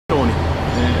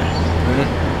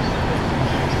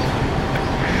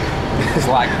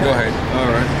Slack, go ahead. All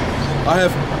right. I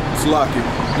have Slack.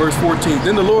 Verse 14.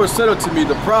 Then the Lord said unto me,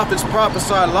 the prophets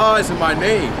prophesy lies in my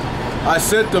name. I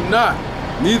sent them not,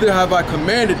 neither have I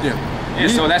commanded them. Yeah,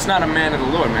 so that's not a man of the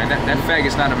Lord, man. That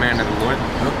faggot's not a man of the Lord.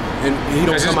 And he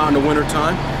don't come out in the winter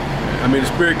time. I mean,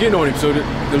 the spirit getting on him. So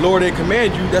the Lord ain't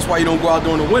command you. That's why you don't go out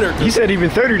during the winter. He said even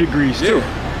 30 degrees too.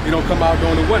 Yeah, he don't come out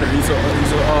during the winter. He's a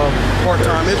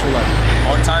part-time Israelite.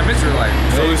 Part-time Israelite.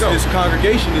 So his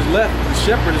congregation is left. The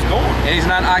shepherd is gone. And he's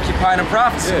not occupied in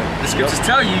prophecy. Yeah. The scriptures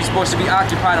tell you he's supposed to be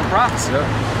occupied in prophecy. Yeah.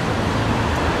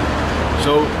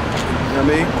 So, I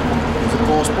mean, he's a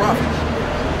false prophet.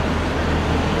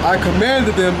 I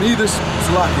commanded them, neither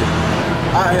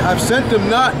I've sent them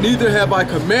not, neither have I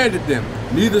commanded them,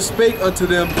 neither spake unto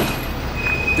them.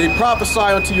 They prophesy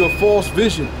unto you a false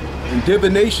vision and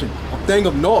divination, a thing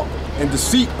of naught, and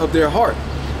deceit of their heart.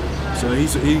 So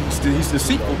he's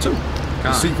deceitful too.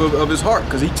 Deceitful of his heart,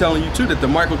 because he's telling you too that the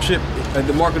microchip and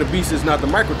the mark of the beast is not the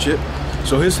microchip.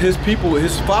 So his people,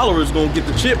 his followers, gonna get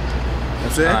the chip.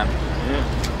 That's it. Yeah.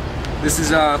 This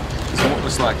is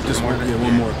what's like this one. Yeah,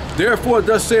 one more. Therefore,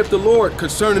 thus saith the Lord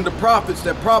concerning the prophets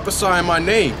that prophesy in my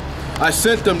name, I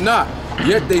sent them not.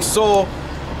 Yet they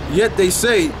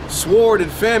say, sword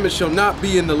and famine shall not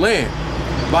be in the land.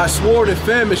 By sword and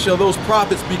famine shall those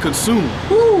prophets be consumed.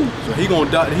 Woo! So he gonna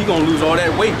die, he gonna lose all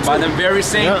that weight. By them very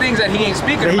same things that he ain't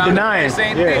speaking about. Denying. The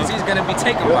same things he's gonna be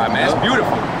taken by, man. It's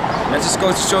beautiful. That just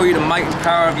goes to show you the might and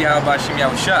power of Yahweh Hashem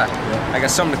Yahushua. I got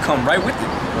something to come right with it.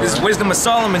 This is Wisdom of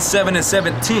Solomon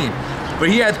 7:17. For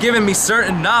he hath given me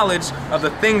certain knowledge of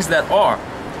the things that are,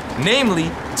 namely,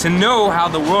 to know how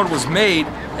the world was made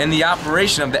and the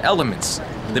operation of the elements,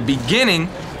 the beginning,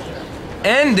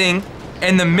 ending,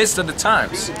 and the midst of the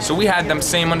times. So we had them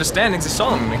same understandings as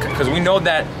Solomon, because we know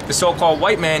that the so-called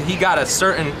white man, he got a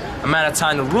certain amount of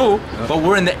time to rule, but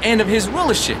we're in the end of his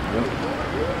rulership.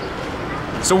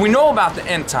 So we know about the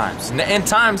end times, and the end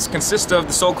times consist of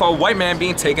the so-called white man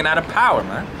being taken out of power,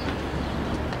 man,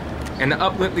 and the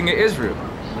uplifting of Israel.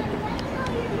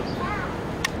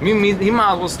 He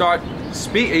might as well start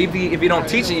speaking, if you don't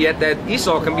teach it yet, that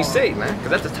Esau can be saved, man, because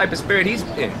that's the type of spirit he's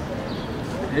in.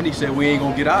 And he said we ain't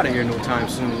gonna get out of here no time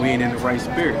soon. We ain't in the right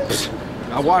spirit.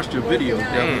 I watched your video.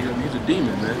 He's a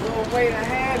demon, man.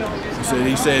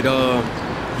 He said,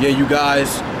 yeah, you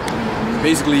guys.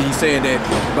 Basically, he's saying that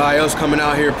by us coming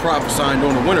out here prophesying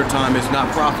during the wintertime, it's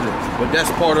not profitable. But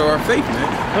that's part of our faith, man.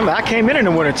 Remember, I came in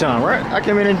the wintertime, right? I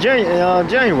came in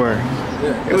January.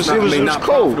 Yeah, it was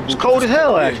cold. It was cold as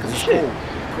hell, actually. Shit.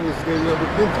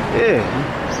 Yeah.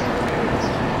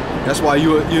 That's why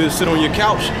you sit on your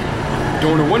couch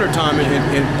during the wintertime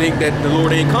and think that the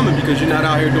Lord ain't coming because you're not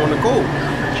out here during the cold.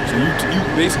 So you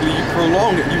basically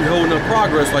prolong it. You holding up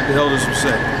progress, like the elders would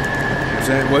say.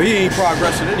 Well, he ain't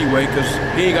progressing anyway because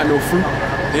he ain't got no fruit.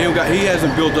 He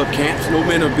hasn't built up camps. No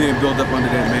men are being built up under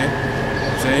that man.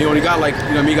 He only got like, you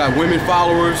know what I mean, he got women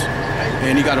followers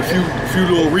and he got a few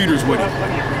little readers with him.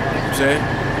 So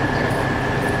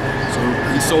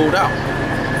he sold out.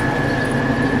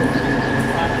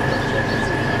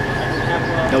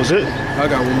 That was it? I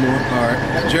got one more. All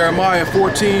right. Jeremiah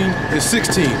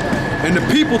 14:16. And the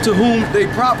people to whom they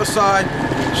prophesied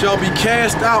shall be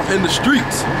cast out in the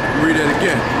streets. Read that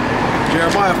again.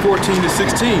 Jeremiah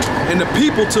 14:16. And the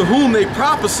people to whom they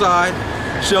prophesied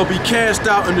shall be cast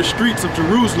out in the streets of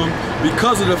Jerusalem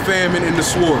because of the famine and the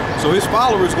sword. So his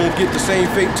followers gonna get the same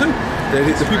fate too. That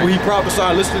the people he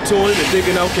prophesied listening to him and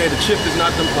thinking, okay, the chip is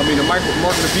not the mark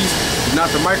of the beast is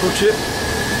not the microchip.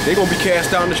 They're gonna be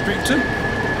cast out in the street too.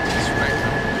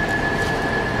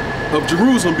 Of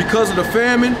Jerusalem because of the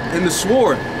famine and the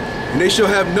sword. And they shall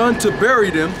have none to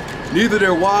bury them, neither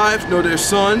their wives, nor their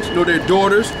sons, nor their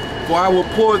daughters, for I will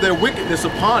pour their wickedness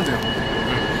upon them.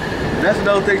 And that's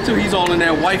another thing too, he's all in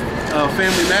that wife,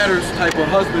 family matters type of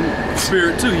husband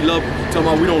spirit too. He talking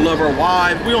about we don't love our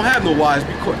wives. We don't have no wives,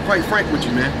 be quite frank with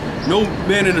you, man. No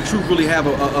man in the truth really have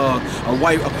a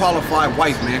wife, a qualified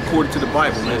wife, man, according to the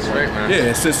Bible. That's right, man.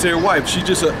 Yeah, a sincere wife.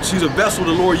 She's a vessel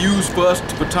the Lord used for us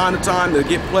from time to time to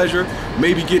get pleasure,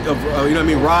 maybe get you know what I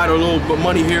mean, ride a little bit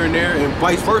money here and there, and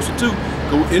vice versa too.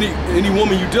 Any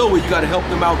woman you deal with, you got to help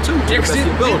them out too. Yeah,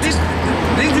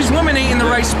 these women ain't in the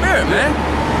right spirit, man.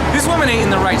 These women ain't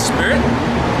in the right spirit.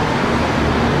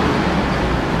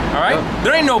 Alright?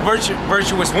 There ain't no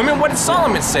virtuous women. What did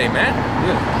Solomon say, man?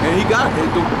 Yeah, and he got it.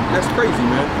 That's crazy,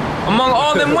 man. Among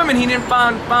all them women, he didn't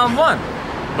found one.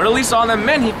 But at least all them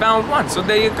men, he found one. So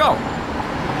there you go.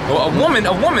 Well, a woman.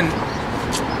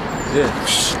 Yeah.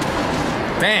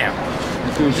 Damn.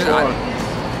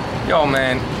 Yo,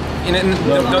 man. and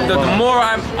the more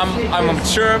I'm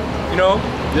mature, you know,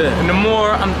 and the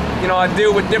more I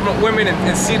deal with different women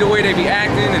and see the way they be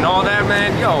acting and all that,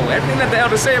 man. Yo, everything that the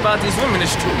elders say about these women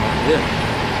is true, man. Yeah.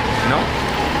 You know,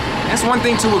 that's one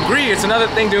thing to agree. It's another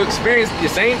thing to experience the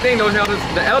same thing.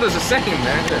 The elders are saying,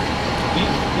 man.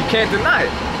 You can't deny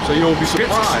it. So you don't be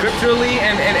surprised. Scripturally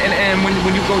and when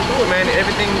you go through it, man,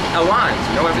 everything aligns.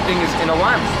 You know, everything is in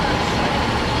alignment.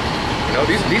 You know,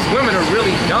 these women are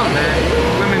really dumb, man.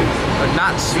 Women are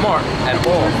not smart at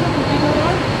all.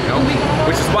 You know,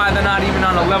 which is why they're not even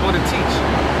on a level to teach.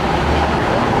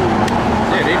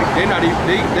 Yeah, they're not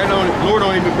even. Lord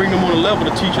don't even bring them on a level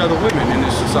to teach other women in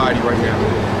this society right now.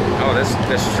 Oh, that's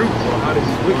true. How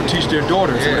to teach their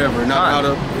daughters, or whatever, not how to,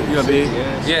 you know what I mean?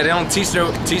 Yeah, they don't teach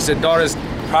their daughters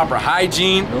proper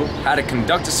hygiene, how to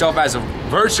conduct herself as a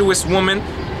virtuous woman,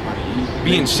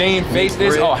 being shamefaced,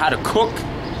 how to cook.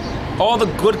 All the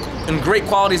good and great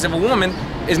qualities of a woman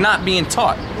is not being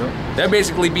taught. They're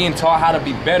basically being taught how to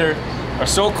be better, or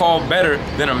so-called better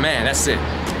than a man. That's it.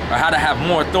 Or how to have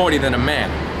more authority than a man.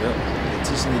 They're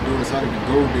teaching their daughters how to be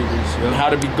gold diggers. How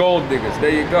to be gold diggers. There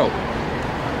you go.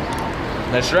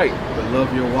 That's right. But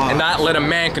love your wives. And not let a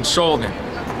man control them.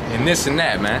 And this and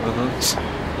that, man.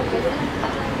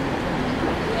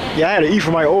 Yeah, I had to eat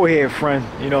from my old head friend.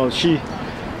 You know, she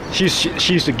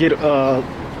used to get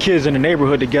kids in the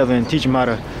neighborhood together and teach them how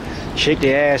to shake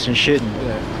their ass and shit. And,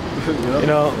 you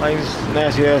know, like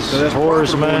nasty ass. So that's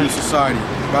horrors, man. In this society,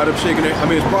 by them shaking their, I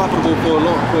mean, it's profitable for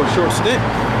a short stint.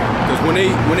 Because when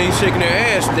they shaking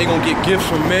their ass, they gonna get gifts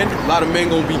from men. A lot of men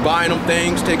gonna be buying them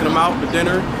things, taking them out to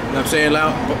dinner. You know what I'm saying?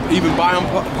 Even buying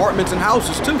apartments and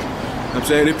houses too. You know what I'm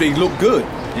saying? If they look good.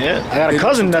 Yeah, I got a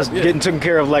cousin that's getting taken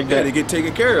care of like that. Yeah, they get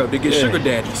taken care of. They get sugar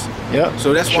daddies. Yeah.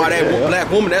 So that's why that black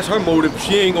woman, that's her motive.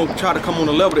 She ain't gonna try to come on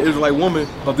the level of the Israelite woman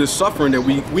of this suffering that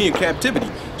we in captivity.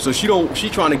 So she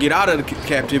trying to get out of the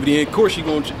captivity, and of course she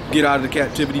gonna get out of the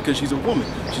captivity because she's a woman.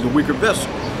 She's a weaker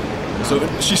vessel. So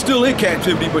she's still in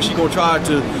captivity, but she gonna try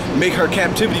to make her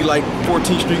captivity like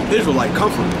 14th Street Israelite,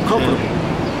 comfortable.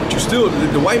 But you still,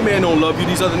 the white man don't love you.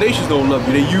 These other nations don't love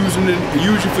you. They use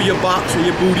you for your box and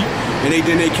your booty, and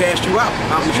then they cast you out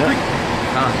in the street.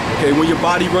 Okay, when your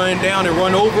body run down and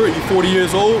run over, and you're 40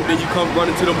 years old, then you come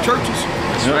running to them churches.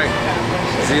 That's right.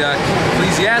 See,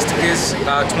 Ecclesiasticus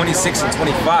 26 and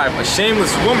 25, a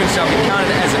shameless woman shall be counted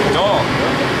as a dog.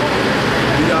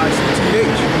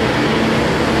 B-I-C-T-H.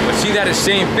 But she that is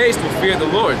shamefaced will fear the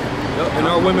Lord. And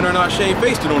our women are not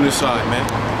shamefaced on this side, man.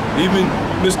 Even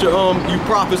Mr. You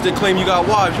prophets that claim you got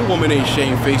wives, your woman ain't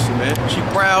shamefaced, man. She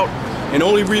proud, and the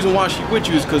only reason why she with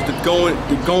you is because the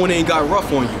going ain't got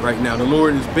rough on you right now. The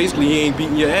Lord is basically, he ain't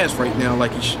beating your ass right now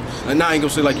like he should. And I ain't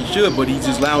gonna say like he should, but he's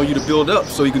just allowing you to build up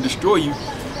so he can destroy you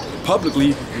publicly,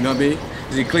 you know what I mean?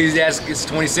 Ecclesiastes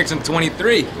 26 and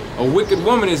 23, a wicked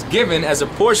woman is given as a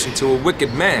portion to a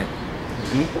wicked man.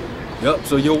 Yep,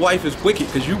 so your wife is wicked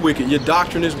because you wicked. Your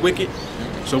doctrine is wicked.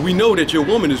 So we know that your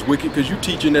woman is wicked because you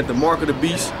teaching that the mark of the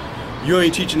beast, you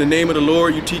ain't teaching the name of the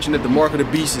Lord, you teaching that the mark of the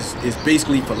beast is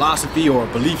basically philosophy or a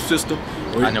belief system.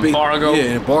 Or an embargo,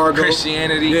 embargo.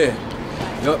 Christianity. Yeah.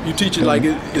 Yep, you teaching like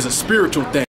it's a spiritual thing.